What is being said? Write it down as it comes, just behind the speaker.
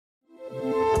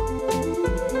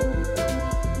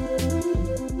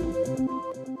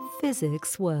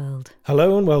Physics World.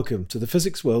 Hello and welcome to the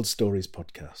Physics World Stories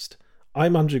podcast.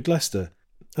 I'm Andrew Glester,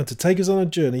 and to take us on a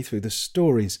journey through the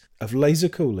stories of laser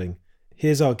cooling,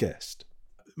 here's our guest.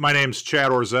 My name's Chad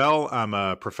Orzel. I'm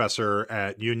a professor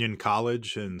at Union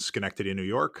College in Schenectady, New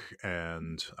York,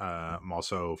 and I'm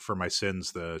also, for my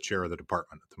sins, the chair of the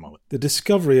department at the moment. The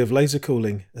discovery of laser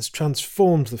cooling has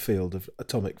transformed the field of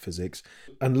atomic physics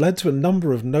and led to a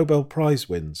number of Nobel Prize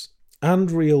wins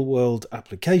and real-world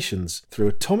applications through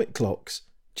atomic clocks,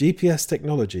 GPS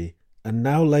technology, and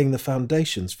now laying the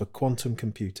foundations for quantum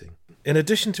computing. In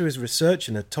addition to his research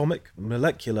in atomic,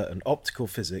 molecular, and optical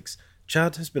physics,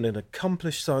 Chad has been an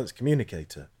accomplished science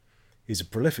communicator. He's a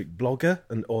prolific blogger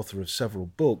and author of several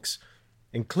books,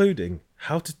 including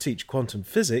How to Teach Quantum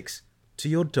Physics to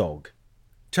Your Dog.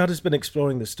 Chad has been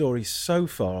exploring the story so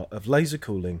far of laser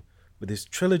cooling with his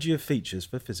trilogy of features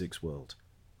for Physics World.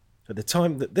 At the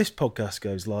time that this podcast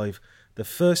goes live, the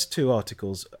first two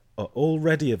articles are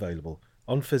already available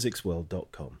on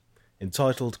physicsworld.com,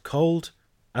 entitled Cold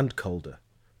and Colder.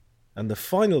 And the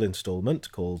final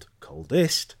instalment, called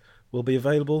Coldest, will be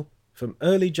available from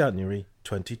early January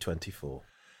 2024.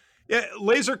 Yeah,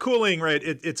 laser cooling, right?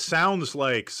 It sounds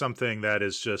like something that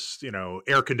is just,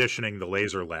 air conditioning the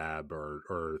laser lab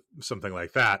or something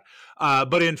like that.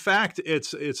 But in fact,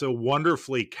 it's a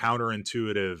wonderfully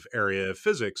counterintuitive area of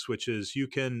physics, which is you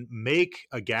can make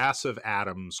a gas of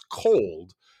atoms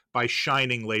cold by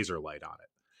shining laser light on it.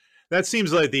 That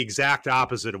seems like the exact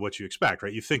opposite of what you expect,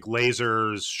 right? You think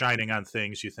lasers shining on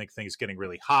things, you think things getting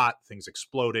really hot, things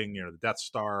exploding, the Death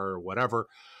Star or whatever.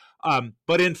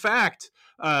 But in fact,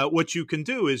 what you can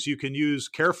do is you can use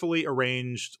carefully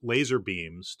arranged laser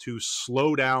beams to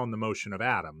slow down the motion of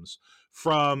atoms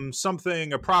from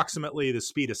something approximately the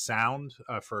speed of sound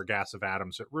for a gas of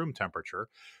atoms at room temperature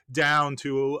down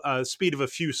to a speed of a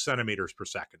few centimeters per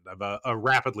second of a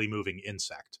rapidly moving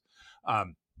insect.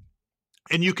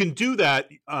 And you can do that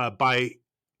by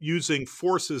using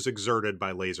forces exerted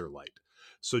by laser light.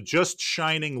 So just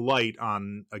shining light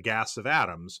on a gas of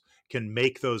atoms can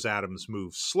make those atoms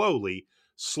move slowly.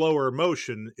 Slower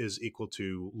motion is equal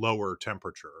to lower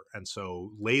temperature. And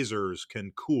so lasers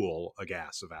can cool a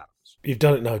gas of atoms. You've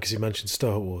done it now because you mentioned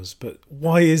Star Wars, but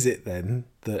why is it then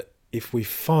that if we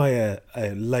fire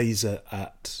a laser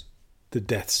at the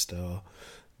Death Star,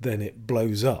 then it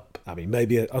blows up? I mean,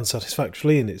 maybe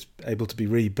unsatisfactorily and it's able to be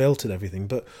rebuilt and everything,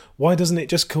 but why doesn't it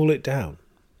just cool it down?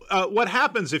 What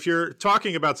happens if you're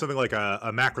talking about something like a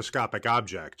macroscopic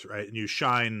object, right, and you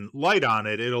shine light on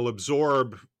it, it'll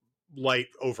absorb light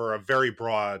over a very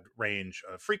broad range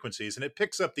of frequencies, and it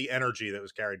picks up the energy that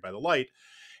was carried by the light.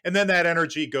 And then that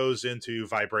energy goes into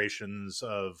vibrations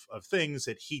of things.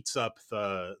 It heats up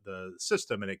the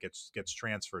system and it gets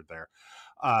transferred there.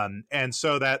 And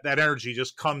so that energy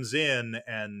just comes in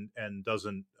and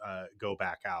doesn't go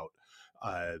back out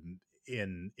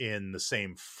in the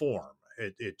same form.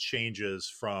 It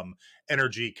changes from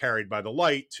energy carried by the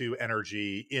light to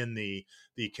energy in the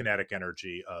kinetic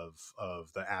energy of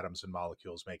the atoms and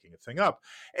molecules making a thing up.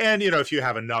 And if you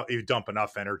have enough, you dump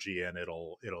enough energy in,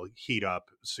 it'll heat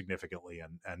up significantly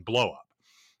and blow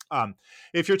up.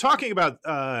 If you're talking about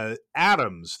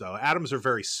atoms, though, atoms are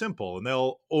very simple and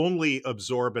they'll only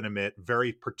absorb and emit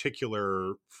very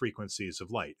particular frequencies of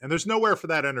light. And there's nowhere for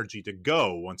that energy to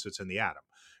go once it's in the atom.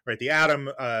 Right, the atom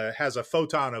has a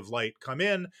photon of light come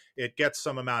in, it gets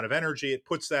some amount of energy, it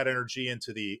puts that energy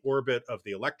into the orbit of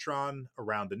the electron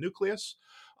around the nucleus,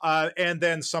 and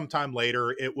then sometime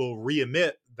later it will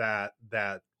re-emit that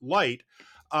light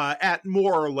at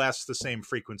more or less the same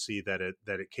frequency that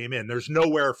it came in. There's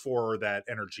nowhere for that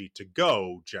energy to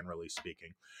go, generally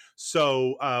speaking.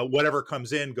 So whatever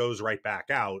comes in goes right back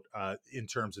out in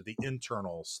terms of the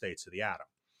internal states of the atom.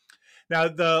 Now,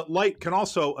 the light can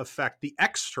also affect the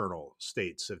external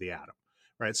states of the atom,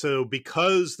 right? So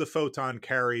because the photon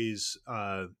carries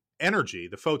energy,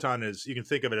 the photon is, you can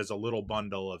think of it as a little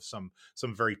bundle of some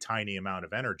very tiny amount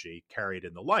of energy carried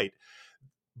in the light.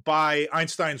 By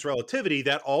Einstein's relativity,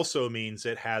 that also means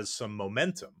it has some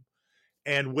momentum.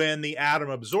 And when the atom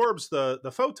absorbs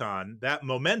the photon, that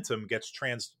momentum gets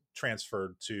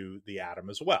transferred to the atom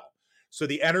as well. So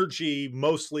the energy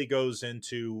mostly goes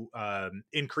into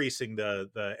increasing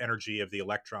the energy of the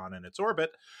electron in its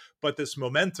orbit, but this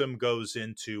momentum goes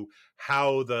into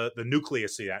how the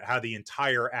nucleus, how the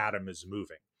entire atom is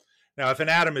moving. Now, if an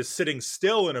atom is sitting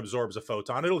still and absorbs a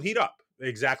photon, it'll heat up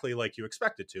exactly like you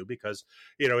expect it to, because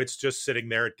it's just sitting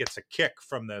there. It gets a kick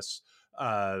from this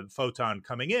photon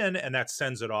coming in, and that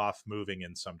sends it off moving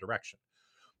in some direction.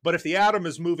 But if the atom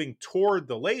is moving toward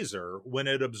the laser, when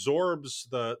it absorbs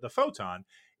the photon,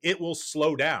 it will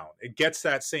slow down. It gets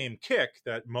that same kick,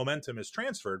 that momentum is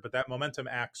transferred, but that momentum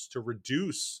acts to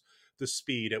reduce the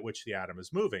speed at which the atom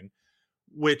is moving,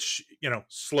 which,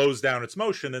 slows down its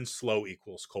motion, and slow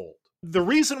equals cold. The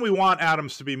reason we want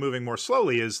atoms to be moving more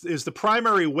slowly is the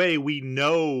primary way we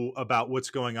know about what's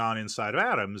going on inside of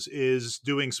atoms is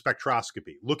doing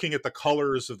spectroscopy, looking at the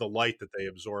colors of the light that they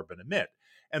absorb and emit.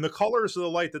 And the colors of the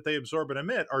light that they absorb and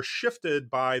emit are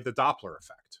shifted by the Doppler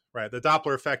effect, right? The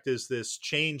Doppler effect is this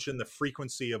change in the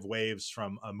frequency of waves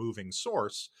from a moving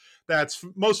source that's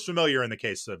most familiar in the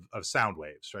case of sound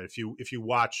waves, right? If you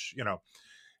watch,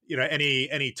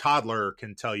 any toddler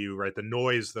can tell you, right, the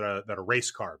noise that a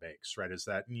race car makes, right, is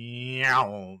that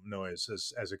meow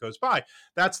noise as it goes by.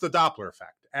 That's the Doppler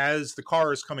effect. As the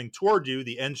car is coming toward you,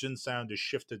 the engine sound is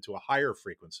shifted to a higher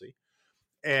frequency.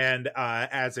 And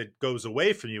as it goes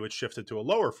away from you, it's shifted to a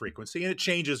lower frequency, and it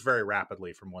changes very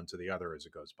rapidly from one to the other as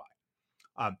it goes by.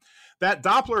 That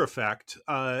Doppler effect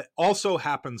also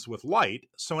happens with light.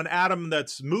 So an atom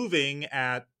that's moving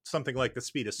at something like the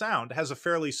speed of sound has a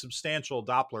fairly substantial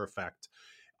Doppler effect,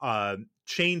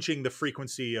 changing the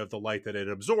frequency of the light that it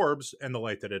absorbs and the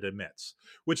light that it emits,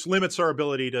 which limits our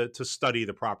ability to study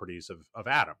the properties of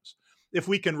atoms. If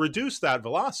we can reduce that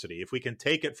velocity, if we can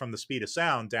take it from the speed of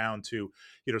sound down to,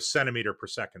 centimeter per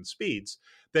second speeds,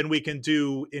 then we can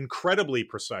do incredibly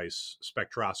precise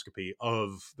spectroscopy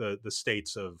of the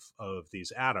states of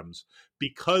these atoms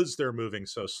because they're moving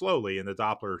so slowly, and the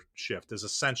Doppler shift is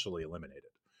essentially eliminated.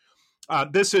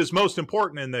 This is most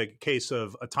important in the case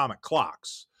of atomic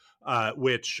clocks,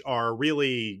 which are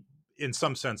really, in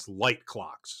some sense, light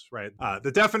clocks, right?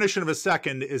 The definition of a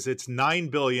second is it's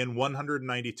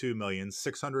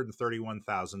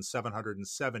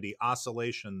 9,192,631,770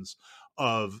 oscillations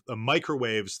of the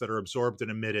microwaves that are absorbed and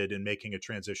emitted in making a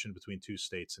transition between two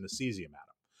states in a cesium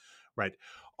atom, right?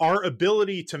 Our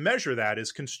ability to measure that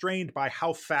is constrained by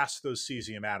how fast those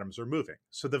cesium atoms are moving.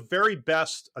 So the very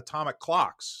best atomic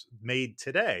clocks made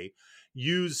today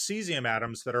use cesium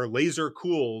atoms that are laser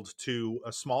cooled to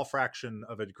a small fraction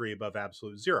of a degree above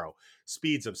absolute zero,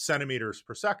 speeds of centimeters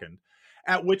per second,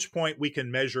 at which point we can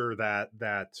measure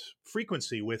that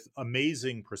frequency with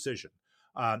amazing precision.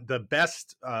 The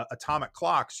best atomic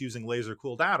clocks using laser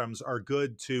cooled atoms are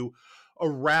good to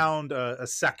around a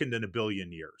second in a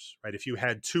billion years, right? If you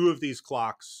had two of these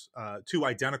clocks, two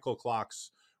identical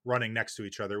clocks running next to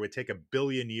each other, it would take a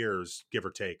billion years, give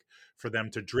or take, for them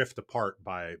to drift apart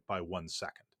by 1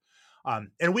 second.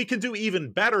 And we can do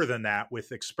even better than that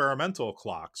with experimental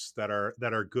clocks that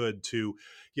are good to,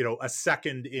 a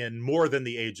second in more than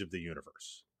the age of the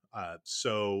universe.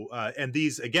 And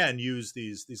these again use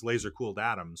these laser cooled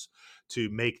atoms to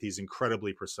make these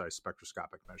incredibly precise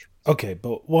spectroscopic measurements. Okay,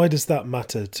 but why does that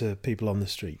matter to people on the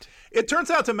street? It turns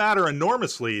out to matter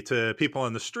enormously to people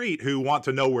on the street who want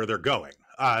to know where they're going.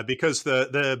 Because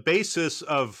the basis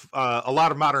of a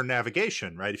lot of modern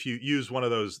navigation, right? If you use one of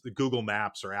those, the Google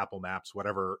Maps or Apple Maps,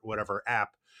 whatever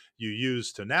app you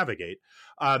use to navigate,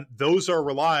 those are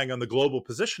relying on the Global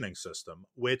Positioning System,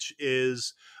 which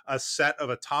is a set of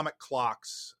atomic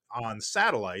clocks on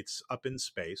satellites up in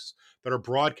space that are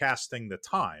broadcasting the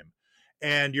time.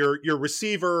 And your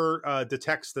receiver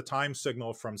detects the time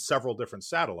signal from several different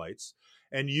satellites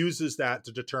and uses that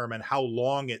to determine how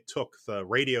long it took the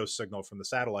radio signal from the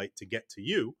satellite to get to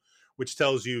you, which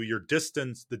tells you your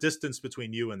distance, the distance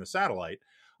between you and the satellite,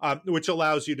 which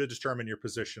allows you to determine your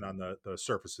position on the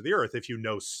surface of the Earth if you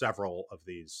know several of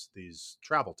these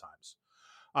travel times.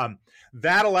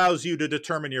 That allows you to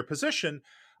determine your position,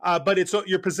 but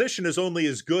your position is only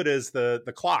as good as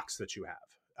the clocks that you have.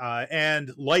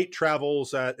 And light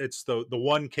travels it's the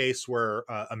one case where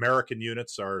American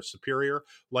units are superior.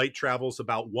 Light travels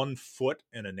about 1 foot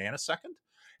in a nanosecond.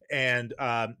 And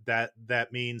that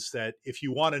means that if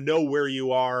you want to know where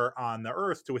you are on the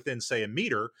Earth to within, say, a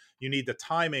meter, you need the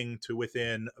timing to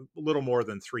within a little more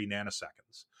than 3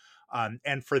 nanoseconds.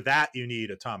 And for that, you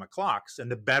need atomic clocks. And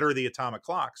the better the atomic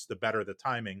clocks, the better the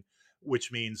timing,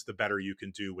 which means the better you can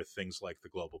do with things like the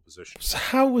global position. So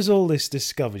how was all this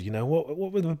discovered?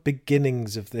 What were the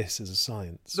beginnings of this as a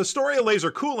science? The story of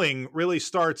laser cooling really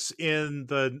starts in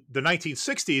the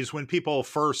 1960s when people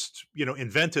first,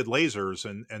 invented lasers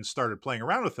and started playing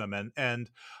around with them.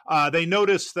 And they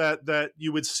noticed that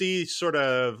you would see sort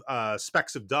of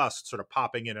specks of dust sort of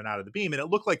popping in and out of the beam. And it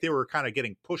looked like they were kind of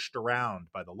getting pushed around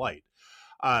by the light.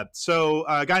 So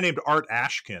a guy named Art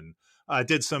Ashkin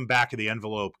did some back of the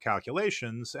envelope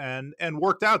calculations and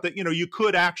worked out that, you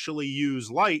could actually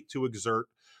use light to exert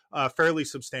fairly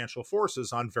substantial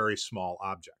forces on very small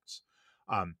objects.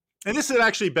 And this had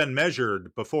actually been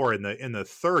measured before in the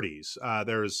 30s.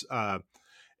 There's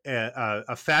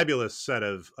a fabulous set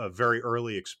of very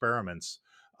early experiments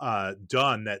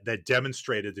done that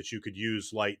demonstrated that you could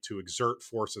use light to exert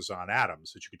forces on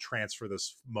atoms, that you could transfer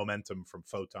this momentum from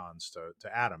photons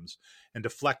to atoms and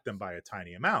deflect them by a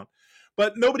tiny amount.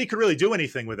 But nobody could really do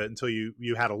anything with it until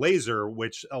you had a laser,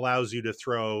 which allows you to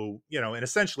throw, an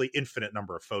essentially infinite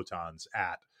number of photons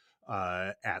at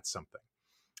something.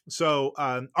 So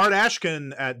Art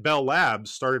Ashkin at Bell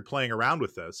Labs started playing around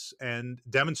with this and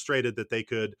demonstrated that they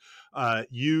could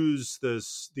use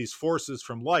these forces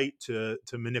from light to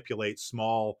manipulate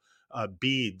small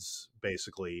beads,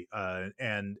 basically,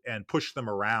 and push them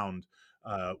around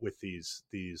with these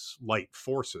light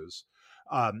forces,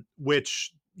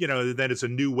 which then is a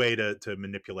new way to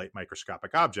manipulate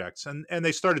microscopic objects, and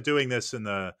they started doing this in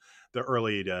the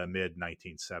early to mid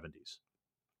 1970s.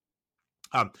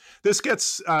 This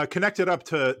gets connected up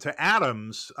to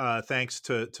atoms thanks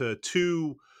to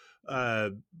two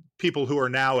people who are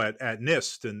now at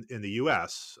NIST in the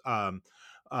U.S.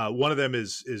 One of them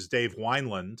is Dave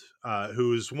Wineland,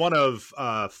 who's one of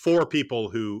four people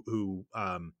who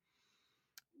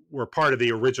were part of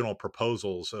the original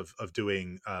proposals of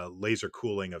doing laser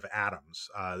cooling of atoms.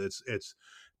 It's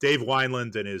Dave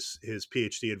Wineland and his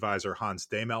PhD advisor Hans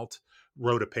Dehmelt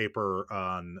wrote a paper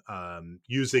on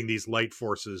using these light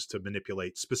forces to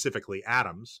manipulate specifically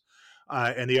atoms.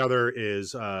 And the other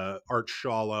is Art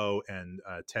Schawlow and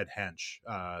Ted Hench.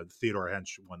 Theodore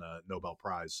Hench won a Nobel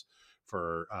Prize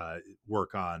for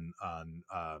work on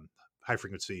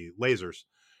high-frequency lasers.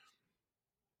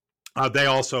 They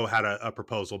also had a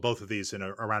proposal, both of these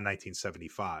around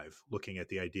 1975, looking at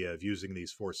the idea of using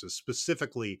these forces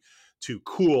specifically to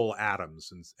cool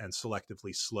atoms and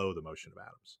selectively slow the motion of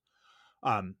atoms.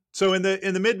 So in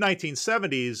the mid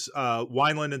 1970s,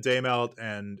 Wineland and Dehmelt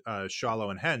and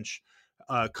Schawlow and Hench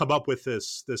come up with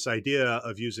this idea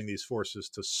of using these forces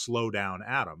to slow down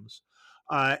atoms.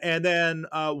 And then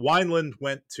Wineland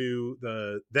went to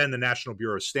the National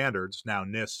Bureau of Standards, now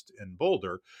NIST in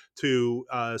Boulder, to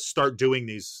start doing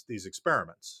these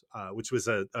experiments, which was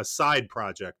a side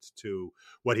project to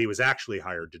what he was actually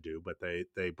hired to do. But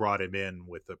they brought him in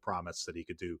with the promise that he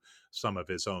could do some of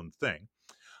his own thing.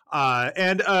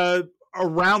 And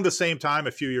around the same time,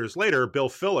 a few years later, Bill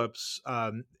Phillips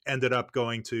ended up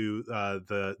going to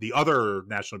the other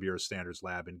National Bureau of Standards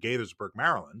lab in Gaithersburg,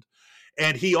 Maryland.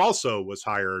 And he also was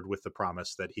hired with the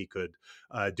promise that he could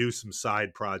do some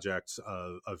side projects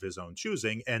of his own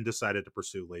choosing, and decided to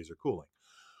pursue laser cooling.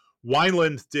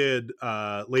 Wineland did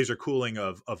laser cooling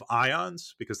of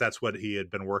ions, because that's what he had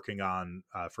been working on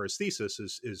for his thesis,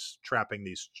 is trapping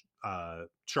these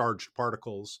charged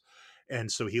particles. And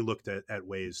so he looked at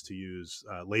ways to use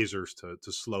lasers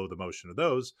to slow the motion of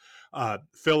those.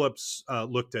 Phillips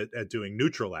looked at doing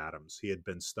neutral atoms. He had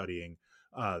been studying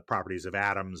properties of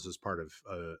atoms as part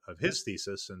of his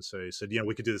thesis, and so he said,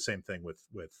 we could do the same thing with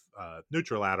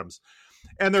neutral atoms.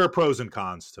 And there are pros and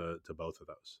cons to both of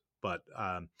those. But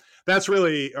that's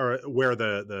really where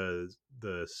the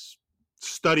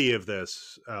study of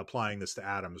this, applying this to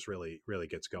atoms, really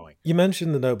gets going. You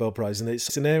mentioned the Nobel Prize, and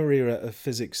it's an area of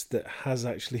physics that has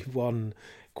actually won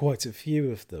quite a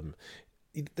few of them.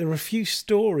 There are a few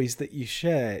stories that you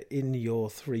share in your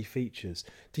three features.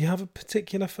 Do you have a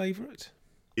particular favourite?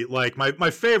 Like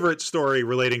my favorite story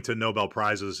relating to Nobel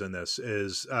Prizes in this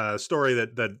is a story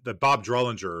that Bob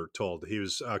Drollinger told. He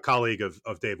was a colleague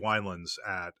of Dave Wineland's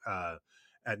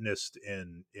at NIST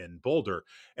in Boulder,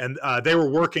 and they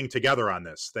were working together on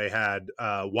this. They had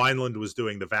Wineland was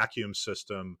doing the vacuum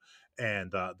system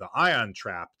and the ion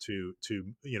trap to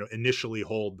initially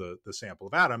hold the sample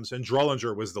of atoms, and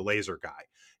Drollinger was the laser guy.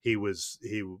 He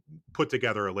put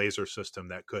together a laser system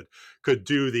that could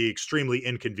do the extremely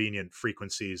inconvenient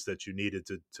frequencies that you needed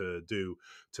to do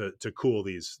to cool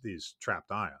these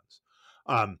trapped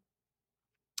ions.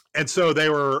 And so they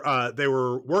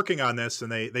were working on this,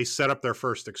 and they set up their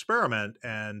first experiment,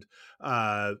 and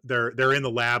they're in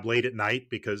the lab late at night,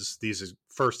 because these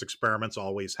first experiments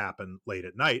always happen late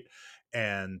at night.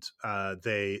 And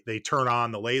they turn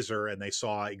on the laser, and they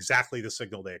saw exactly the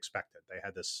signal they expected. They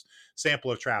had this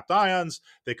sample of trapped ions.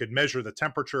 They could measure the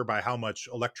temperature by how much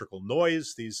electrical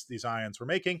noise these ions were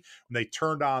making. When they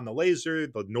turned on the laser,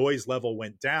 the noise level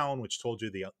went down, which told you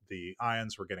the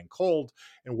ions were getting cold,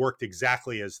 and worked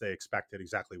exactly as they expected,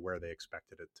 exactly where they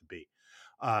expected it to be.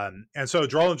 And so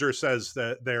Drollinger says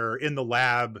that they're in the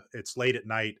lab. It's late at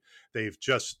night. They've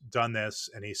just done this.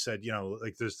 And he said,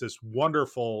 there's this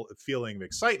wonderful feeling of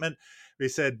excitement. He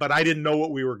said, but I didn't know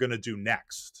what we were going to do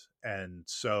next. And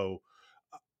so,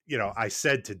 I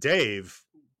said to Dave,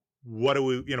 where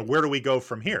do we go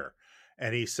from here?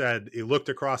 And he said he looked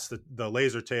across the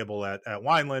laser table at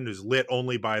Wineland, who's lit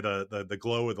only by the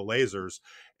glow of the lasers,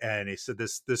 and he said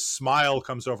this smile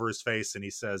comes over his face, and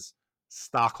he says,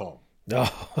 Stockholm.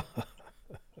 Oh.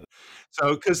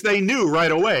 So because they knew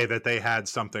right away that they had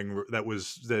something that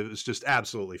was just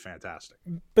absolutely fantastic.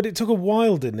 But it took a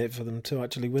while, didn't it, for them to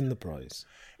actually win the prize?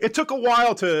 It took a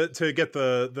while to get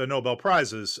the Nobel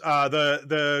Prizes.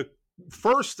 The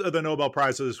first of the Nobel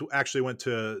Prizes actually went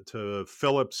to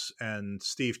Phillips and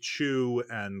Steve Chu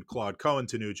and Claude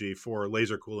Cohen-Tanuji for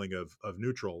laser cooling of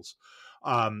neutrals.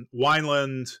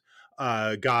 Wineland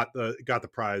got the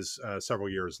prize several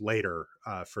years later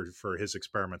for his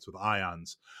experiments with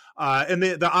ions. And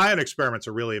the ion experiments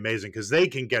are really amazing because they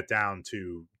can get down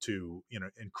to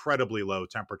incredibly low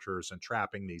temperatures and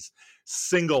trapping these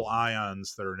single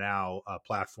ions that are now a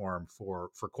platform for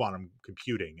quantum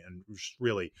computing, and just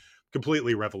really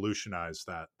completely revolutionized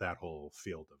that whole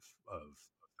field of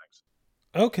things.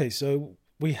 Okay, so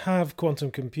we have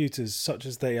quantum computers such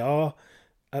as they are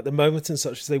at the moment and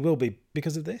such as they will be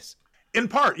because of this? In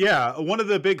part, yeah. One of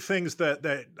the big things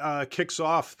that kicks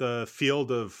off the field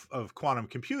of quantum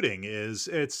computing is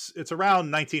it's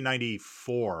around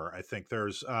 1994. I think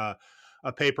there's a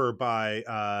paper by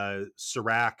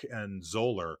Sirac and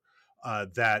Zoller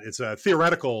that it's a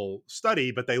theoretical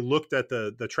study, but they looked at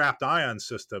the trapped ion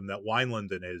system that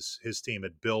Wineland and his team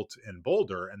had built in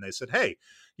Boulder, and they said, hey,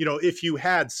 if you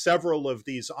had several of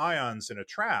these ions in a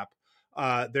trap,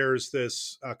 there's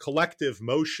this collective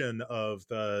motion of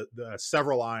the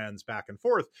several ions back and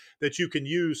forth that you can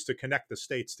use to connect the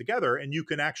states together, and you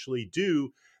can actually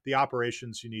do the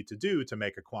operations you need to do to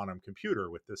make a quantum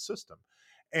computer with this system.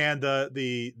 And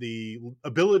the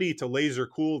ability to laser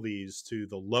cool these to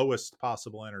the lowest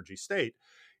possible energy state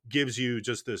gives you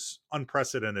just this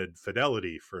unprecedented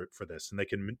fidelity for this, and they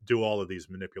can do all of these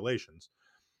manipulations.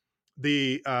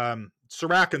 The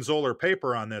Sirac and Zoller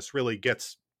paper on this really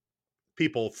gets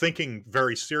people thinking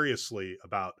very seriously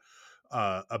about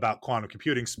quantum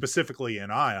computing, specifically in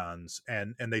ions,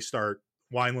 and they start,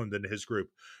 Wineland and his group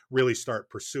really start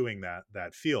pursuing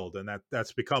that field, and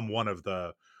that's become one of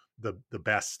the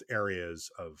best areas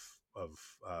of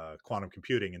quantum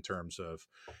computing in terms of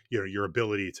your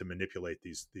ability to manipulate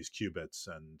these qubits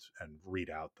and read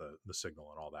out the signal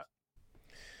and all that.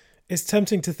 It's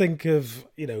tempting to think of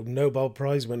Nobel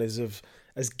Prize winners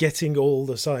as getting all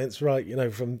the science right,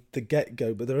 from the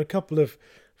get-go. But there are a couple of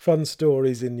fun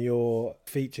stories in your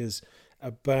features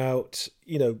about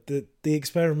the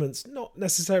experiments not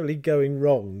necessarily going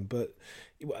wrong. But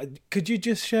could you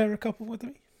just share a couple with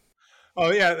me?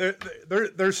 Oh yeah,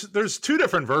 there's two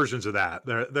different versions of that.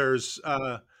 There's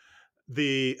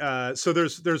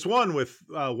there's one with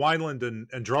Wineland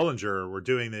and Drollinger were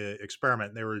doing the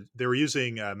experiment. They were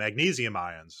using magnesium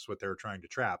ions, is what they were trying to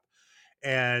trap.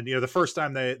 And the first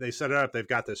time they set it up, they've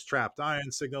got this trapped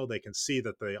ion signal. They can see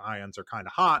that the ions are kind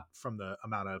of hot from the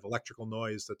amount of electrical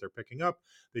noise that they're picking up.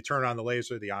 They turn on the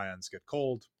laser, the ions get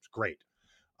cold. It's great.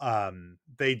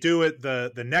 They do it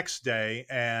the next day,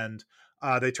 and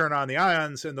they turn on the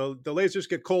ions, and the lasers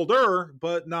get colder,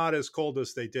 but not as cold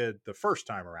as they did the first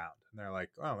time around. And they're like,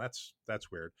 oh,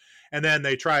 that's weird. And then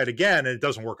they try it again, and it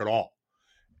doesn't work at all.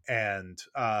 And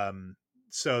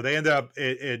so they end up,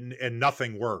 and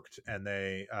nothing worked. And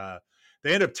they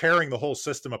end up tearing the whole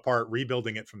system apart,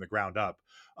 rebuilding it from the ground up.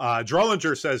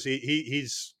 Drollinger says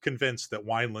he's convinced that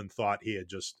Wineland thought he had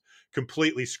just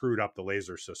completely screwed up the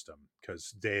laser system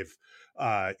because Dave,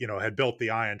 had built the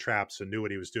ion traps and knew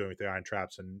what he was doing with the ion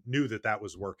traps and knew that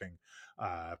was working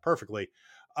perfectly.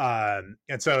 And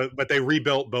so, but they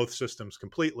rebuilt both systems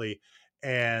completely.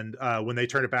 And when they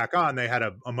turned it back on, they had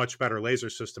a much better laser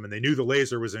system, and they knew the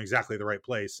laser was in exactly the right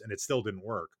place, and it still didn't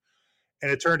work.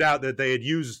 And it turned out that they had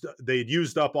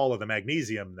used up all of the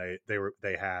magnesium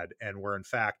they had, and were in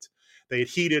fact they had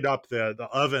heated up the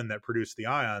oven that produced the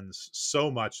ions so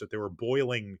much that they were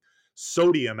boiling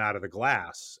sodium out of the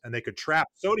glass, and they could trap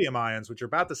sodium ions, which are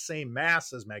about the same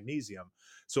mass as magnesium.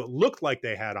 So it looked like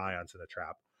they had ions in the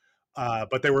trap,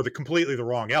 but they were completely the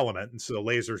wrong element, and so the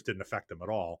lasers didn't affect them at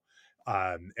all.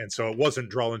 And so it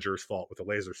wasn't Drollinger's fault with the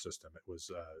laser system.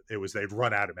 It was they'd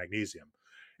run out of magnesium.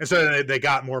 And so they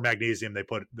got more magnesium.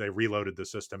 They reloaded the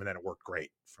system, and then it worked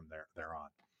great from there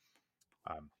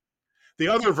on. The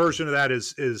other version of that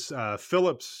is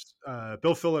Phillips,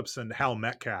 Bill Phillips and Hal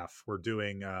Metcalf were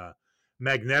doing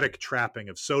magnetic trapping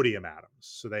of sodium atoms.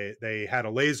 So they had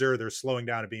a laser. They're slowing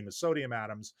down a beam of sodium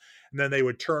atoms, and then they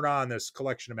would turn on this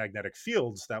collection of magnetic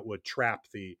fields that would trap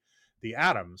the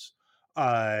atoms.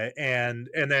 And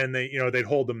then they'd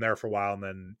hold them there for a while,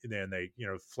 and then they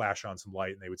flash on some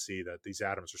light, and they would see that these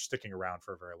atoms are sticking around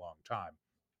for a very long time.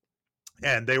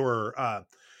 and they were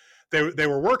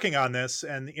working on this,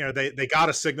 and they got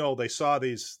a signal. They saw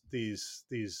these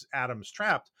atoms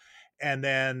trapped, and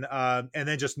then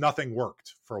just nothing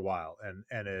worked for a while,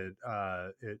 and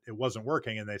it wasn't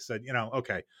working. And they said,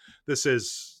 okay, this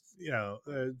is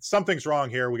something's wrong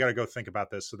here. We got to go think about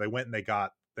this. So they went and they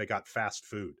got fast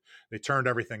food. They turned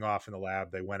everything off in the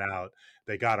lab. They went out.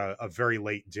 They got a very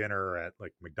late dinner at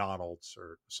like McDonald's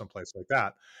or someplace like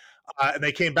that. And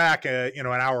they came back, an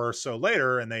hour or so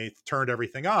later, and they turned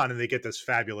everything on, and they get this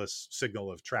fabulous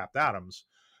signal of trapped atoms.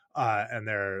 And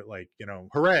they're like,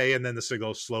 hooray! And then the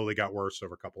signal slowly got worse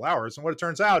over a couple hours. And what it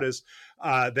turns out is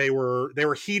they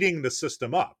were heating the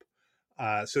system up.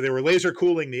 So they were laser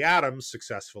cooling the atoms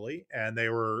successfully, and they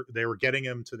were getting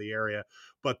them to the area.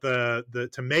 But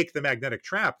to make the magnetic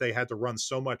trap, they had to run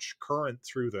so much current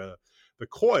through the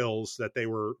coils that they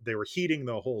were heating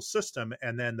the whole system,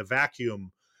 and then the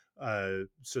vacuum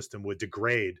system would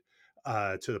degrade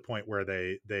to the point where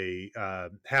they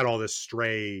had all this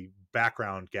stray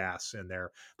background gas in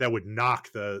there that would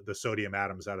knock the sodium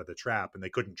atoms out of the trap, and they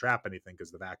couldn't trap anything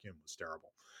because the vacuum was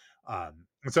terrible.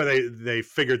 And so they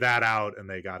figured that out, and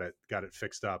they got it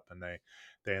fixed up, and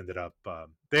they ended up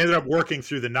working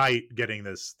through the night getting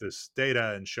this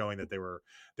data and showing that they were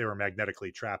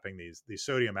magnetically trapping these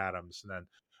sodium atoms. And then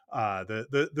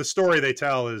the story they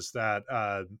tell is that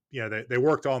they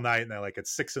worked all night, and they're like at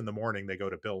 6 a.m. they go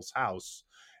to Bill's house,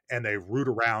 and they root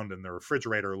around in the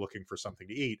refrigerator looking for something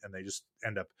to eat, and they just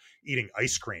end up eating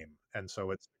ice cream. And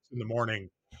so at 6 a.m,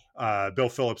 Bill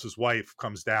Phillips's wife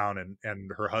comes down,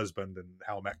 and her husband and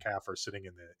Hal Metcalf are sitting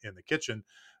in the kitchen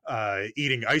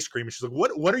eating ice cream. And she's like,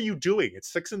 what are you doing?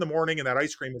 It's 6 a.m, and that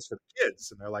ice cream is for the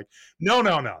kids. And they're like, no,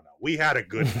 we had a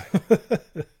good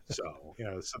night. So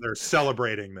so they're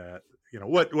celebrating that,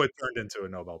 what turned into a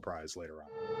Nobel Prize later on.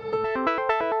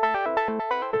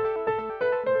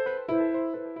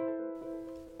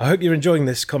 I hope you're enjoying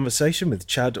this conversation with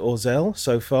Chad Orzel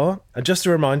so far, and just a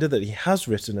reminder that he has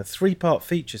written a 3-part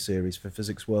feature series for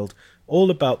Physics World all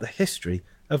about the history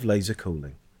of laser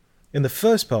cooling. In the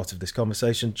first part of this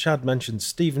conversation, Chad mentioned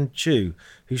Stephen Chu,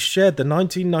 who shared the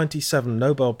 1997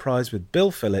 Nobel Prize with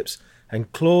Bill Phillips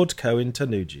and Claude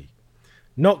Cohen-Tanuji.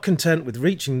 Not content with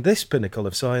reaching this pinnacle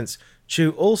of science,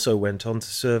 Chu also went on to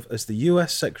serve as the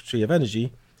US Secretary of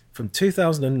Energy from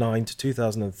 2009 to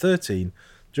 2013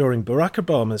 during Barack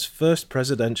Obama's first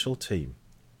presidential team.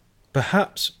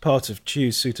 Perhaps part of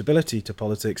Chu's suitability to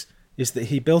politics is that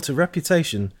he built a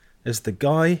reputation as the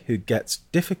guy who gets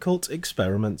difficult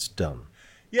experiments done.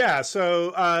 Yeah,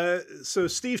 so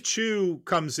Steve Chu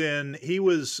comes in. He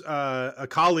was a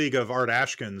colleague of Art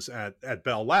Ashkin's at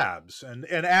Bell Labs, and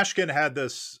Ashkin had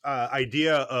this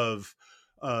idea of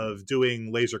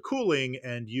doing laser cooling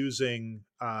and using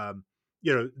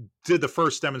did the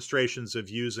first demonstrations of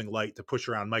using light to push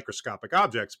around microscopic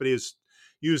objects, but he was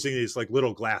using these like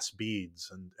little glass beads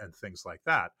and things like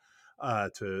that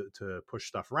to push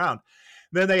stuff around.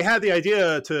 Then they had the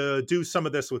idea to do some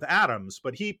of this with atoms,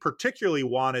 but he particularly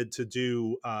wanted to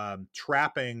do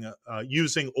trapping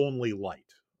using only light.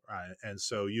 And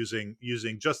so using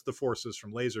just the forces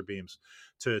from laser beams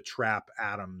to trap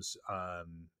atoms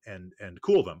and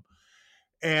cool them.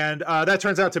 And that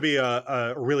turns out to be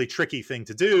a really tricky thing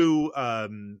to do.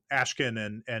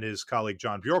 Ashkin and his colleague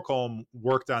John Bjorkholm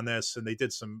worked on this, and they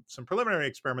did some preliminary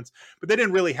experiments, but they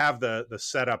didn't really have the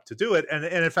setup to do it. And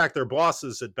in fact, their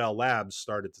bosses at Bell Labs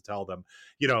started to tell them,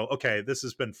 okay, this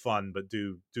has been fun, but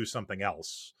do something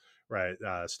else, right?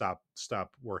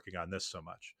 Stop working on this so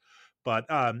much. But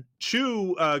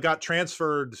Chu got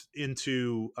transferred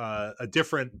into a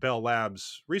different Bell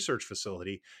Labs research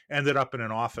facility, ended up in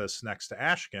an office next to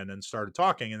Ashkin, and started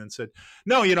talking, and then said,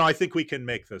 no, I think we can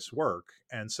make this work.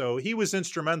 And so he was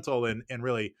instrumental in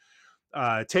really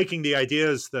taking the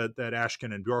ideas that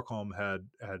Ashkin and Bjorkholm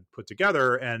had put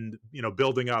together and,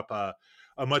 building up a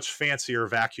much fancier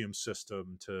vacuum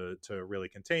system to really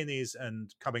contain these,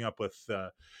 and coming up with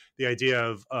the idea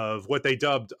of what they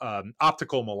dubbed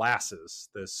optical molasses,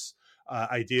 this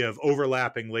idea of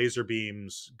overlapping laser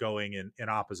beams going in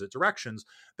opposite directions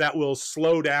that will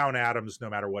slow down atoms no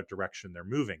matter what direction they're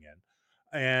moving in.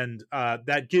 And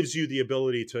that gives you the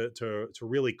ability to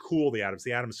really cool the atoms.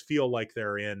 The atoms feel like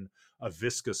they're in a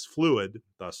viscous fluid,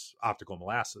 thus optical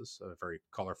molasses, a very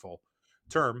colorful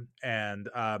term. And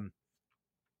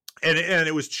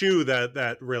it was Chu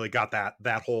that really got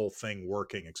that whole thing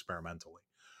working experimentally.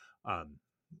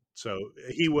 So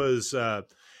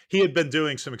he had been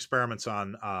doing some experiments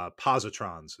on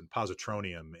positrons and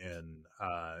positronium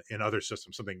in other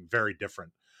systems, something very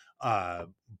different,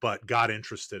 but got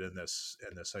interested in this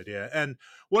idea. And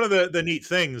one of the neat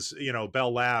things,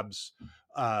 Bell Labs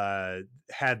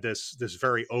had this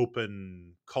very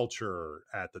open culture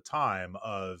at the time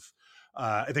of.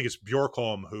 I think it's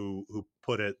Bjorkholm who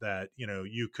put it that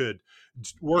you could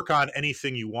work on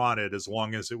anything you wanted as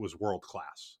long as it was world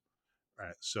class.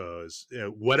 Right. So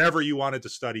whatever you wanted to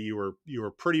study, you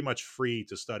were pretty much free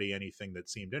to study anything that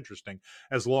seemed interesting,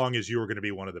 as long as you were going to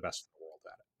be one of the best in the world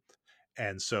at it.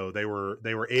 And so they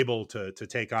were able to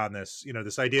take on this,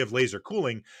 this idea of laser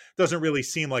cooling. Doesn't really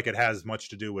seem like it has much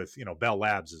to do with, Bell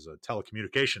Labs as a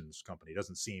telecommunications company. It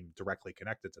doesn't seem directly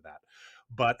connected to that.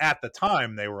 But at the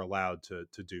time, they were allowed to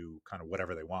do kind of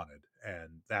whatever they wanted,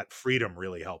 and that freedom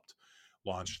really helped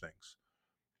launch things.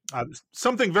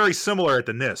 Something very similar at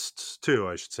the NIST too,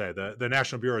 I should say. The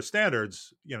National Bureau of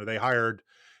Standards, they hired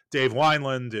Dave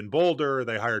Wineland in Boulder.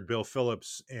 They hired Bill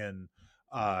Phillips in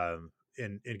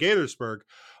Gaithersburg.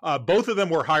 Both of them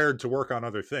were hired to work on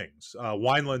other things.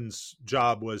 Wineland's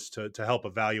job was to help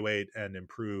evaluate and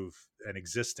improve an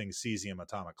existing cesium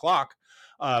atomic clock,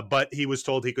 but he was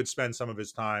told he could spend some of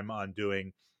his time on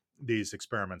doing these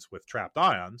experiments with trapped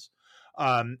ions.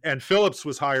 And Phillips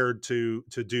was hired to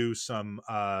do some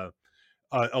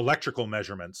electrical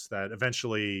measurements that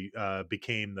eventually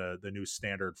became the new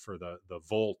standard for the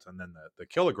volt and then the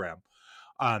kilogram.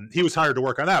 He was hired to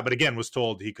work on that, but again was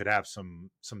told he could have some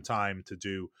time to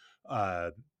do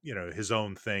his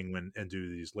own thing and do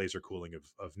these laser cooling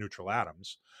of neutral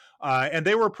atoms. And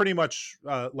they were pretty much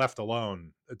left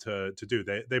alone to do.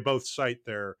 They both cite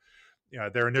their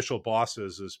initial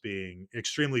bosses as being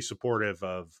extremely supportive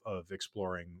of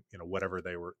exploring whatever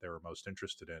they were most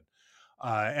interested in.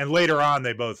 And later on,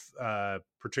 they both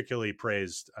particularly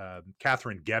praised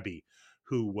Catherine Gebbie,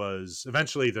 who was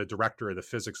eventually the director of the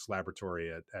physics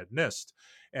laboratory at NIST,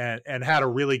 and had a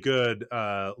really good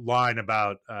line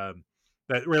about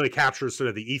that really captures sort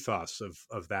of the ethos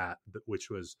of that, which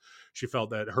was she felt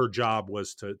that her job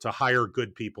was to hire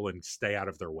good people and stay out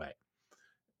of their way,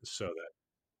 so that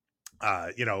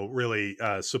really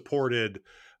supported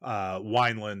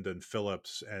Wineland and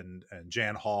Phillips and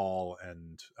Jan Hall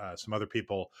and some other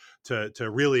people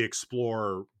to really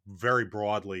explore very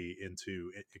broadly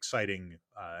into exciting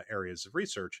areas of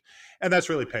research. And that's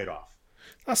really paid off.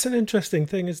 That's an interesting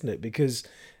thing, isn't it? Because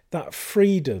that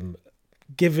freedom,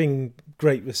 giving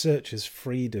great researchers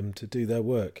freedom to do their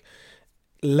work,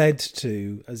 led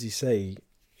to, as you say,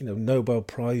 Nobel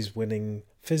Prize winning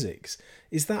physics.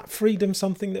 Is that freedom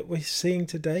something that we're seeing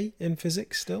today in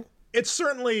physics still? It's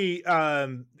certainly,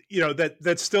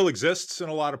 that still exists in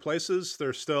a lot of places.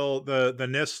 There's still the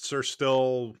NISTs are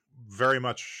still very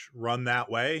much run that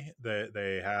way.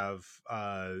 They have,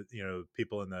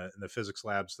 people in the physics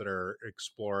labs that are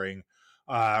exploring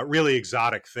really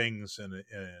exotic things in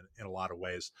a lot of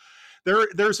ways.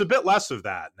 There's a bit less of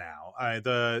that now.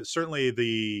 Certainly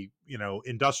the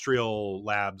industrial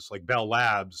labs like Bell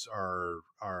Labs are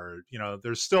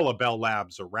there's still a Bell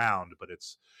Labs around, but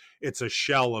it's a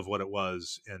shell of what it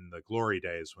was in the glory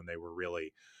days when they were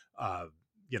really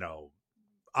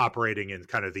operating in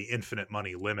kind of the infinite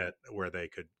money limit where they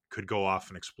could go off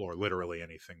and explore literally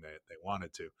anything they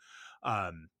wanted to.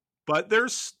 But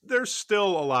there's still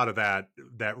a lot of that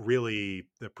really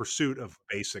the pursuit of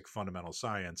basic fundamental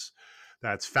science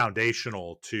that's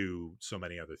foundational to so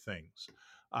many other things.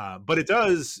 But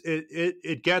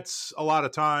it gets a lot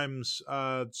of times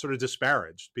sort of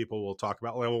disparaged. People will talk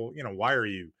about, well, why are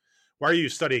you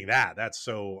studying that? That's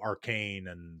so arcane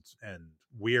and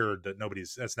weird that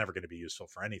that's never going to be useful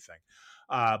for anything.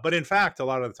 But in fact, a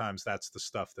lot of the times that's the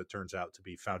stuff that turns out to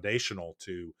be foundational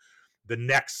to the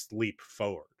next leap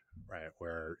forward. Right,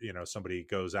 where somebody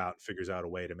goes out and figures out a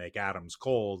way to make atoms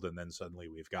cold, and then suddenly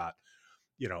we've got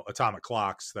atomic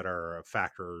clocks that are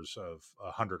factors of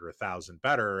 100 or 1,000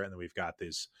 better, and then we've got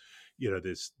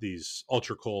these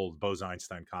ultra cold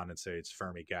Bose-Einstein condensates,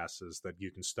 Fermi gases that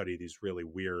you can study these really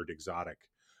weird exotic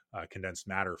condensed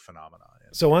matter phenomena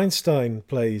in. So Einstein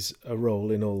plays a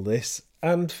role in all this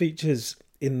and features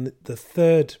in the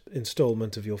third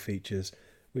installment of your features,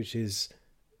 which is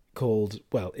called,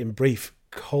 well, in brief,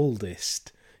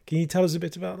 Coldest. Can you tell us a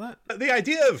bit about that? The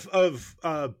idea of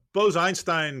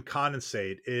Bose-Einstein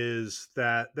condensate is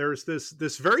that there's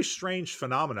this very strange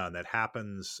phenomenon that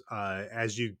happens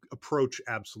as you approach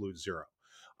absolute zero.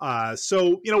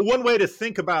 So one way to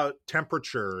think about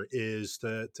temperature is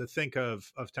to think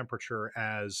of temperature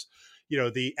as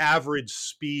the average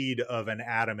speed of an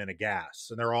atom in a gas,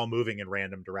 and they're all moving in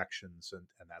random directions and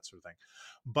that sort of thing.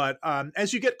 But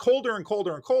as you get colder and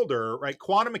colder and colder, right,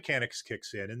 quantum mechanics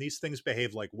kicks in, and these things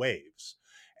behave like waves.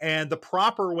 And the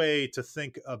proper way to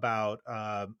think about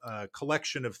a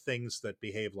collection of things that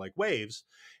behave like waves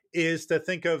is to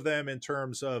think of them in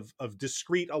terms of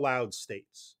discrete allowed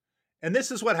states. And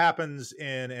this is what happens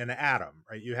in an atom,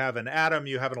 right? You have an atom,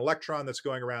 you have an electron that's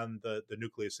going around the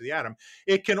nucleus of the atom.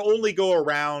 It can only go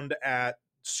around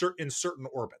in certain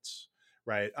orbits,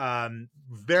 right?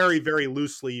 Very, very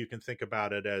loosely, you can think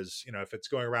about it as, if it's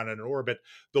going around in an orbit,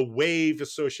 the wave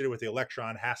associated with the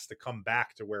electron has to come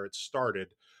back to where it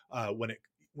started when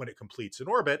it completes an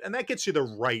orbit, and that gets you the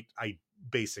right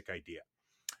basic idea.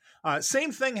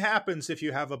 Same thing happens if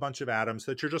you have a bunch of atoms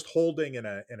that you're just holding in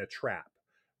a trap.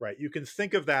 Right, you can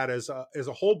think of that as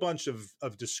a whole bunch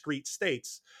of discrete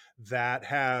states that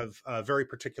have very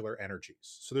particular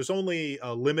energies. So there's only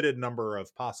a limited number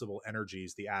of possible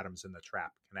energies the atoms in the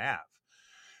trap can have.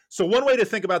 So one way to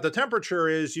think about the temperature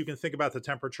is you can think about the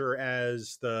temperature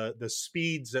as the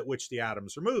speeds at which the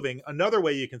atoms are moving. Another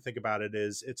way you can think about it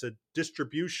is it's a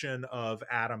distribution of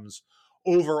atoms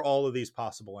over all of these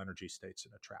possible energy states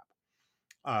in a trap.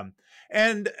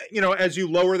 And as you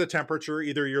lower the temperature,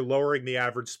 either you're lowering the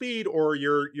average speed or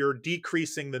you're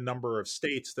decreasing the number of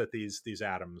states that these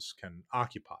atoms can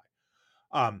occupy.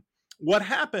 What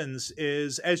happens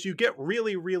is as you get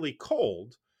really, really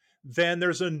cold, then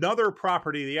there's another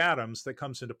property of the atoms that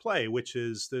comes into play, which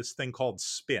is this thing called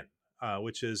spin,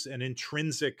 which is an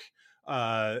intrinsic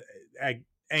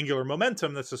angular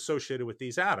momentum that's associated with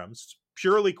these atoms. It's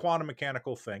purely quantum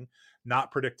mechanical thing,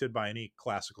 not predicted by any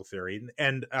classical theory.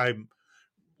 And I'm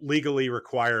legally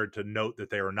required to note that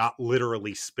they are not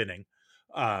literally spinning.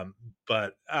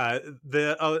 But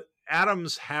the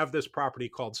atoms have this property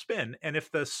called spin. And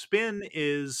if the spin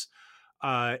is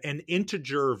an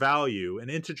integer value, an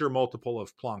integer multiple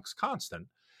of Planck's constant,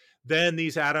 then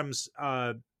these atoms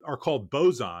are called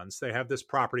bosons. They have this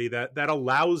property that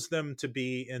allows them to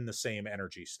be in the same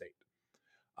energy state.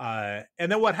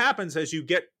 And then what happens as you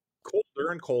get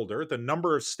colder and colder, the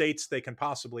number of states they can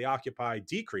possibly occupy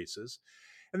decreases.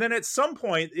 And then at some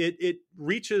point, it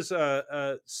reaches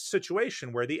a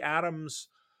situation where the atoms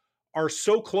are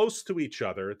so close to each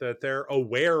other that they're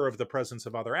aware of the presence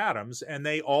of other atoms, and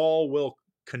they all will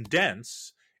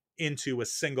condense into a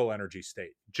single energy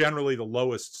state, generally the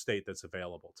lowest state that's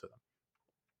available to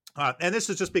them. And this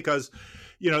is just because,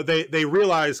 they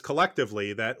realize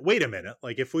collectively that, wait a minute,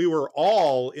 like if we were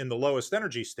all in the lowest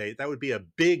energy state, that would be a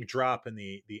big drop in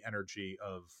the energy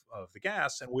of the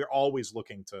gas. And we're always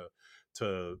looking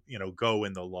to go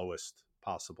in the lowest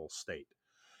possible state.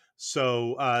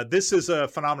 So this is a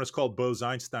phenomenon called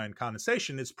Bose-Einstein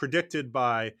condensation. It's predicted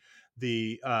by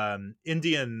the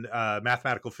Indian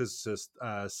mathematical physicist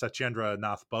Satyendra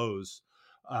Nath Bose.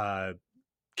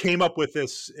 Came up with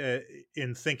this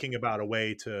in thinking about a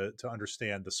way to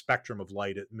understand the spectrum of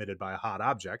light emitted by a hot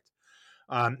object.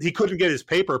 He couldn't get his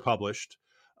paper published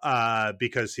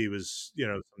because he was,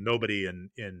 nobody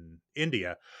in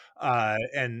India.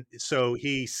 And so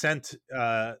he sent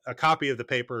a copy of the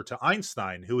paper to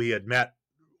Einstein, who he had met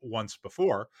once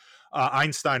before.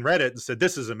 Einstein read it and said,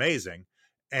 "This is amazing,"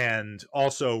 and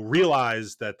also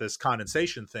realized that this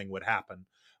condensation thing would happen.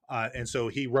 And so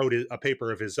he wrote a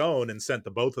paper of his own and sent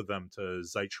the both of them to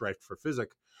Zeitschrift für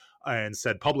Physik and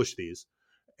said, "Publish these."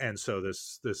 And so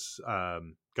this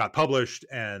got published,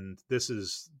 and this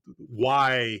is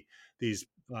why these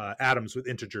atoms with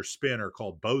integer spin are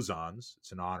called bosons.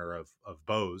 It's in honor of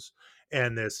Bose.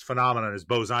 And this phenomenon is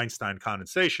Bose-Einstein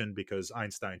condensation, because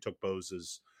Einstein took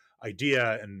Bose's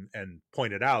idea and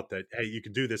pointed out that, hey, you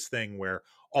can do this thing where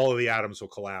all of the atoms will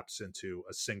collapse into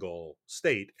a single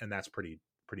state, and that's pretty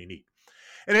neat.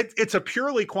 And it's a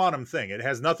purely quantum thing. It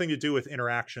has nothing to do with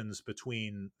interactions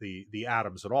between the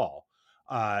atoms at all.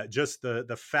 Just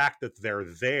the fact that they're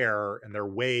there and they're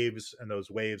waves, and those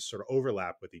waves sort of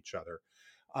overlap with each other,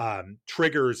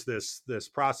 triggers this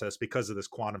process because of this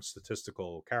quantum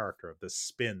statistical character of this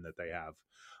spin that they have.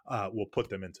 Will put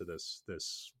them into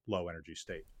this low energy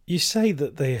state. You say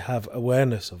that they have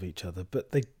awareness of each other,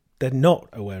 but they're not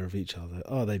aware of each other,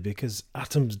 are they? Because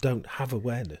atoms don't have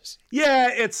awareness. Yeah,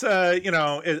 it's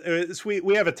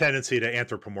we have a tendency to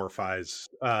anthropomorphize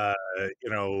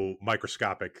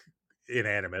microscopic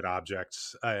inanimate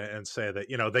objects and say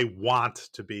that they want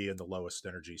to be in the lowest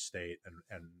energy state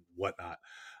and whatnot,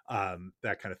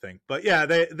 that kind of thing. But yeah,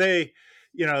 they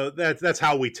that's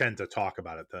how we tend to talk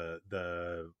about it.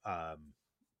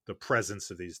 The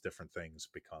presence of these different things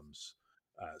becomes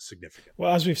significant.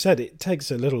 Well, as we've said, it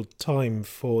takes a little time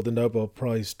for the Nobel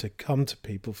Prize to come to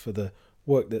people for the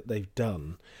work that they've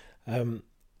done.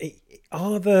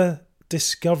 Are there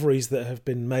discoveries that have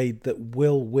been made that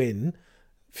will win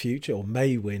future, or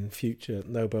may win future,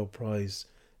 Nobel Prize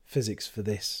physics for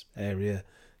this area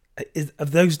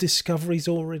Have those discoveries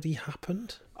already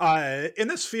happened? In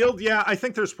this field, yeah, I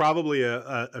think there's probably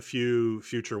a few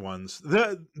future ones.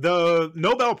 The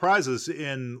Nobel Prizes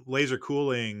in laser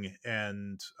cooling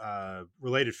and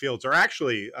related fields are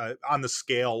actually on the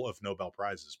scale of Nobel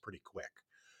Prizes pretty quick,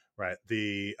 right?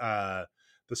 The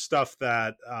stuff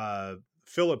that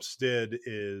Phillips did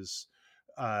is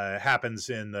happens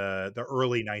in the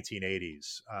early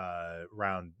 1980s.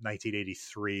 Around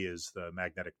 1983 is the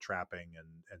magnetic trapping and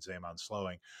Zeeman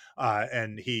slowing,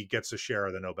 and he gets a share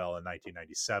of the Nobel in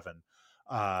 1997.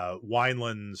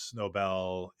 Wineland's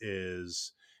Nobel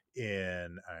is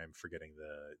in, I'm forgetting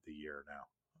the year now.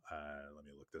 Let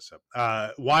me look this up.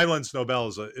 Wineland's Nobel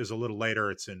is a little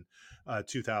later. It's in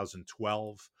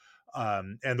 2012.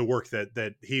 And the work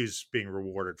that he's being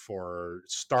rewarded for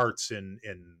starts in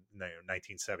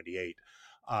 1978.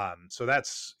 So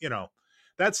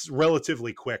that's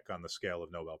relatively quick on the scale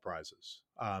of Nobel Prizes.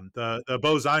 The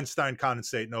Bose-Einstein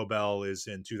condensate Nobel is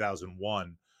in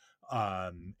 2001,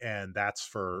 and that's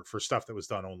for stuff that was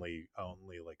done only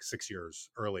like 6 years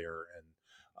earlier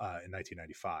in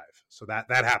 1995. So that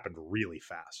happened really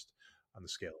fast on the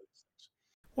scale of these things.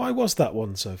 Why was that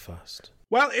one so fast?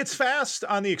 Well, it's fast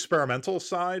on the experimental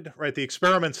side, right? The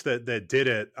experiments that did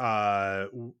it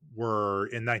were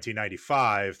in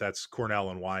 1995. That's Cornell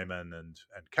and Wyman and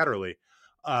Ketterle,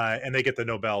 and they get the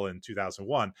Nobel in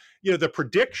 2001. The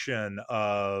prediction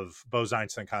of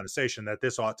Bose-Einstein condensation that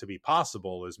this ought to be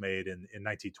possible is made in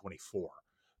 1924.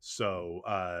 So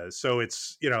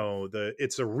it's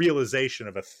it's a realization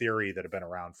of a theory that had been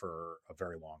around for a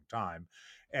very long time,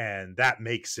 and that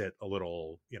makes it a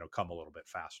little come a little bit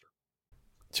faster.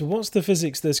 So, what's the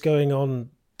physics that's going on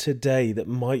today that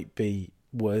might be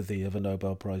worthy of a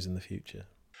Nobel Prize in the future?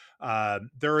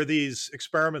 There are these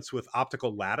experiments with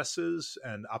optical lattices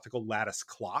and optical lattice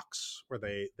clocks, where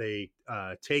they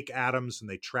take atoms and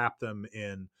they trap them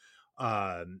in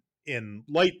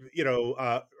light,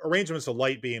 arrangements of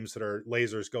light beams that are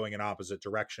lasers going in opposite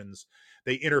directions.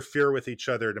 They interfere with each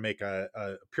other to make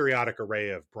a periodic array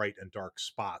of bright and dark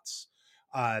spots.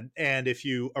 And if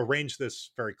you arrange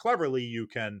this very cleverly, you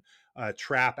can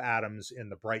trap atoms in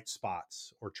the bright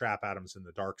spots or trap atoms in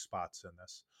the dark spots in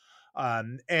this.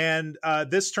 And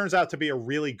this turns out to be a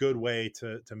really good way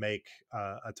to make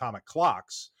atomic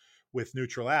clocks with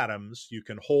neutral atoms. You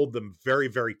can hold them very,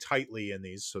 very tightly in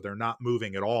these, so they're not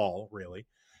moving at all, really.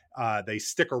 They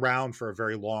stick around for a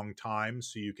very long time,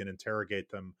 so you can interrogate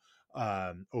them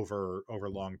over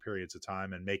long periods of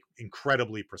time and make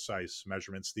incredibly precise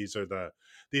measurements. These are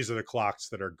the clocks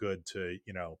that are good to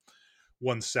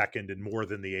 1 second and more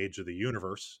than the age of the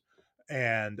universe.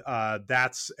 And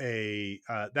that's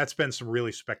been some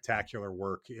really spectacular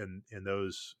work in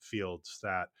those fields.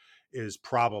 That is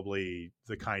probably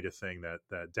the kind of thing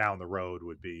that down the road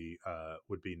would be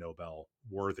Nobel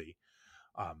worthy.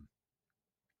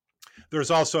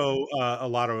 There's also a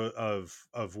lot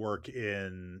of work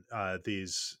in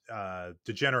these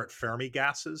degenerate Fermi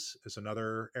gases is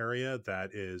another area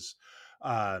that is.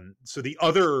 So the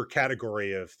other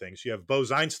category of things, you have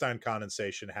Bose-Einstein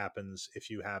condensation happens if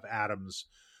you have atoms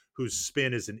whose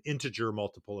spin is an integer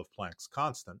multiple of Planck's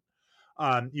constant.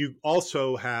 You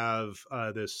also have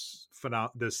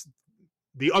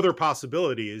the other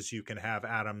possibility is you can have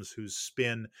atoms whose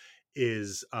spin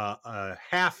is a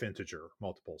half integer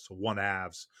multiple, so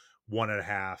 1/2,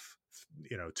 1.5,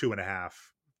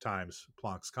 2.5 times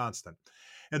Planck's constant.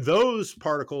 And those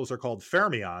particles are called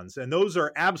fermions, and those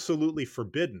are absolutely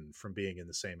forbidden from being in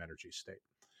the same energy state.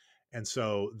 And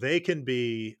so they can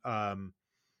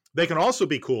also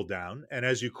be cooled down, and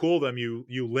as you cool them,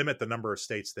 you limit the number of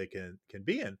states they can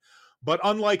be in. But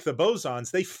unlike the bosons,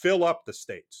 they fill up the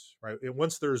states, right?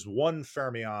 Once there's one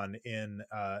fermion in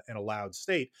an allowed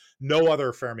state, no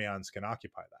other fermions can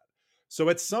occupy that. So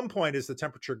at some point, as the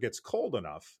temperature gets cold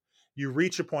enough, you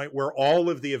reach a point where all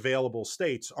of the available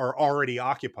states are already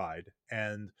occupied,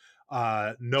 and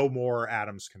no more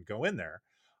atoms can go in there.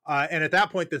 And at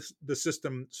that point, the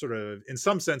system sort of, in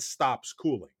some sense, stops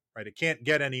cooling, right? It can't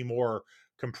get any more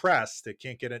compressed, it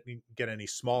can't get any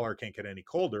smaller, can't get any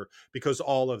colder, because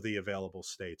all of the available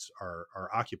states are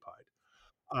occupied.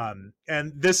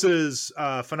 And this is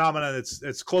a phenomenon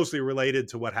that's closely related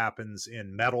to what happens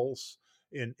in metals,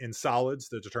 in solids,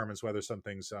 that determines whether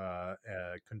something's a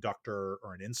conductor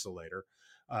or an insulator.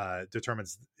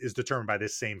 Is determined by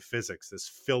this same physics, this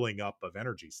filling up of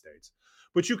energy states.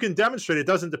 But you can demonstrate it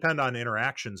doesn't depend on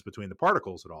interactions between the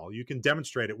particles at all. You can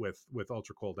demonstrate it with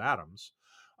ultra cold atoms.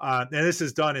 And this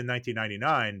is done in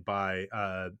 1999 by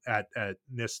at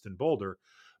NIST in Boulder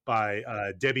by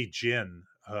Debbie Jin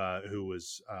who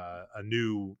was a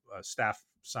new staff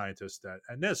scientist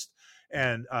at NIST,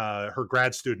 and her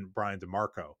grad student, Brian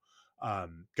DeMarco,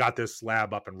 got this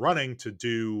lab up and running to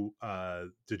do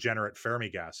degenerate Fermi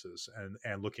gases,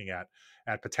 and looking at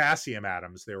potassium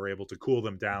atoms, they were able to cool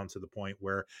them down to the point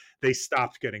where they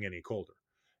stopped getting any colder.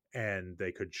 And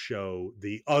they could show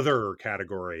the other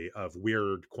category of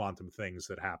weird quantum things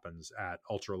that happens at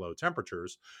ultra low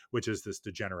temperatures, which is this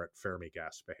degenerate Fermi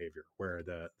gas behavior, where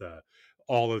the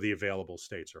all of the available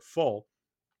states are full,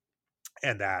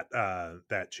 and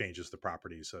that changes the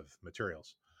properties of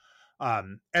materials.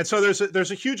 And so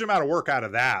there's a huge amount of work out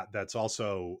of that that's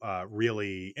also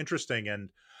really interesting, and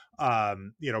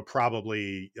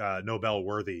probably Nobel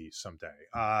worthy someday.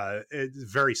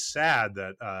 It's very sad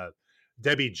that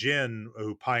Debbie Jin,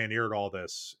 who pioneered all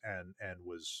this and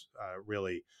was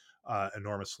really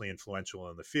enormously influential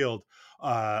in the field,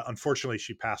 unfortunately,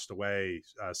 she passed away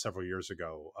several years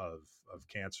ago of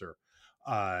cancer,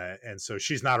 and so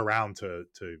she's not around to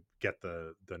get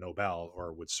the Nobel,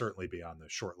 or would certainly be on the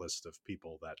short list of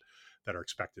people that are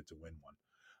expected to win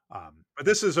one. But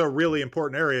this is a really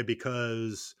important area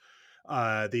because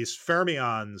these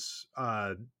fermions.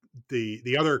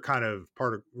 The other kind of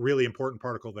really important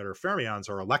particle that are fermions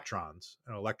are electrons,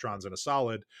 and electrons in a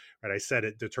solid, right? I said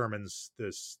it determines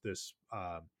this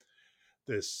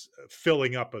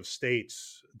filling up of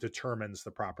states determines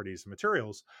the properties of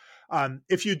materials.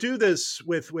 If you do this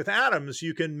with atoms,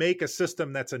 you can make a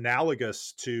system that's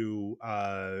analogous to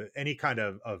any kind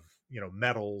of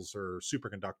metals or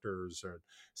superconductors or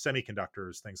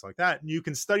semiconductors, things like that. And you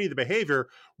can study the behavior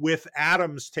with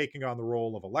atoms taking on the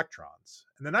role of electrons.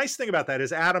 And the nice thing about that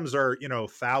is atoms are,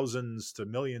 thousands to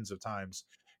millions of times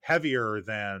heavier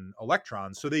than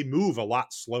electrons, so they move a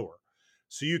lot slower.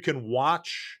 So you can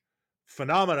watch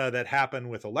phenomena that happen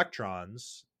with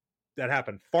electrons that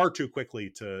happen far too quickly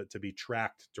to be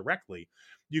tracked directly.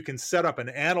 You can set up an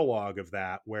analog of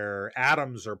that where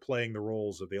atoms are playing the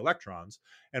roles of the electrons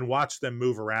and watch them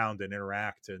move around and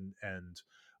interact and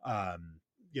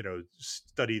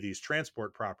study these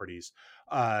transport properties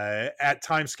at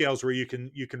timescales where you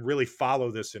can really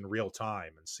follow this in real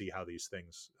time and see how these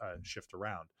things shift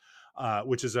around,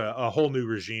 which is a whole new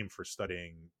regime for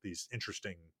studying these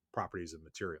interesting properties of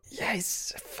materials. Yeah,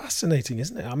 it's fascinating,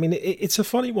 isn't it? I mean, it's a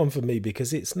funny one for me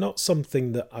because it's not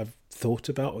something that I've thought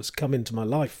about or has come into my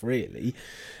life really,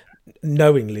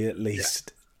 knowingly at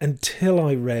least, until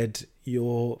I read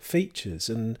your features.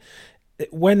 And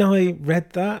when I read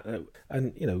that,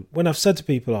 and when I've said to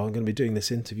people, I'm going to be doing this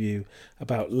interview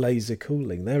about laser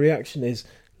cooling, their reaction is,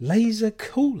 laser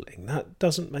cooling? That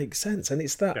doesn't make sense. And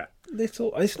it's that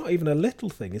little, it's not even a little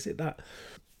thing, is it? That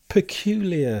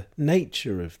peculiar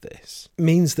nature of this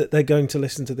means that they're going to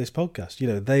listen to this podcast.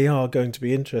 They are going to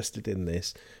be interested in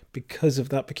this because of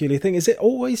that peculiar thing. Is it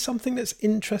always something that's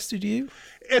interested you?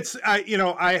 It's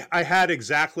I had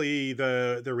exactly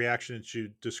the reaction that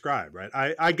you described, right?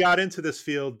 I got into this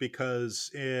field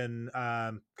because in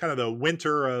kind of the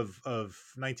winter of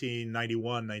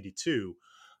 1991-92,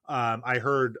 I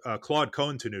heard Claude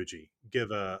Cohen-Tanuji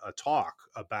give a talk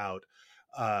about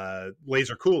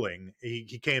laser cooling.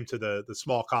 He came to the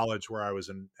small college where I was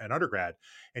an undergrad,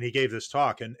 and he gave this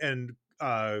talk. And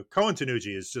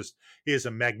Cohen-Tanuji he is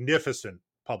a magnificent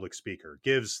public speaker.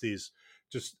 Gives these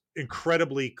just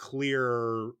incredibly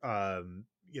clear,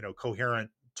 coherent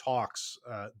talks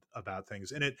about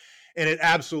things, and it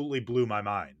absolutely blew my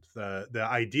mind. The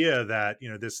idea that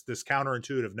this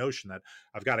counterintuitive notion that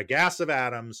I've got a gas of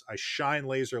atoms, I shine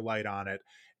laser light on it,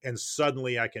 and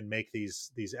suddenly I can make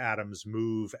these atoms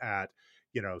move at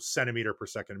centimeter per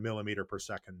second, millimeter per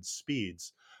second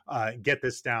speeds, get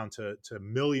this down to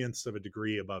millionths of a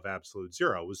degree above absolute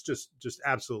zero. It was just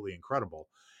absolutely incredible.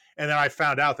 And then I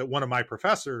found out that one of my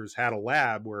professors had a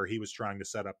lab where he was trying to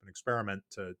set up an experiment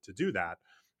to do that.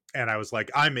 And I was like,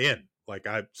 I'm in. Like,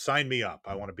 sign me up.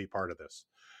 I want to be part of this.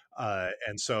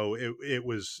 And so it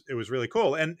was really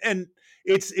cool. And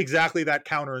it's exactly that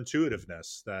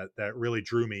counterintuitiveness that really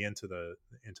drew me into the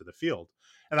field.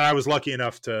 And I was lucky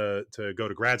enough to go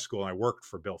to grad school, and I worked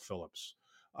for Bill Phillips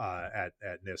at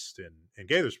NIST in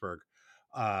Gaithersburg,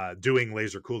 doing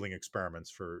laser cooling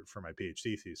experiments for my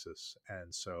PhD thesis.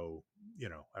 And so,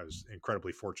 I was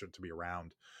incredibly fortunate to be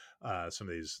around some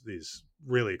of these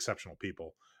really exceptional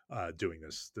people doing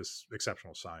this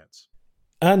exceptional science.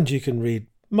 And you can read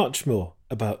much more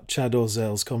about Chad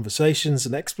Orzel's conversations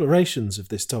and explorations of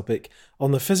this topic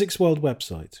on the Physics World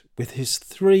website with his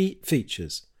 3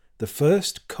 features. The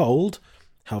first, Cold,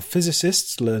 how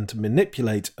physicists learn to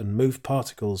manipulate and move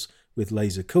particles with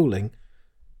laser cooling.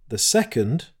 The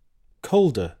second,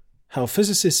 Colder, how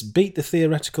physicists beat the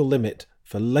theoretical limit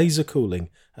for laser cooling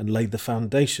and laid the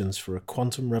foundations for a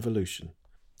quantum revolution.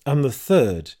 And the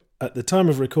third, at the time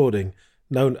of recording,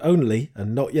 known only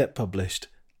and not yet published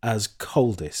as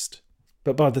Coldest.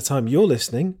 But by the time you're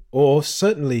listening, or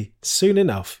certainly soon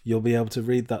enough, you'll be able to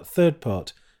read that third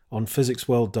part on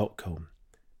physicsworld.com.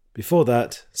 Before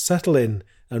that, settle in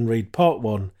and read part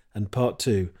 1 and part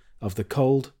 2 of the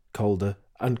Cold, Colder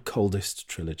and Coldest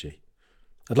trilogy.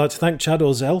 I'd like to thank Chad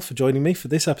Orzel for joining me for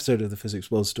this episode of the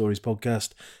Physics World Stories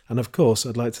podcast, and of course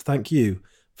I'd like to thank you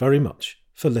very much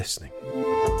for listening.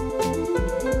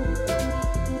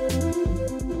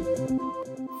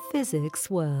 Physics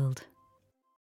World.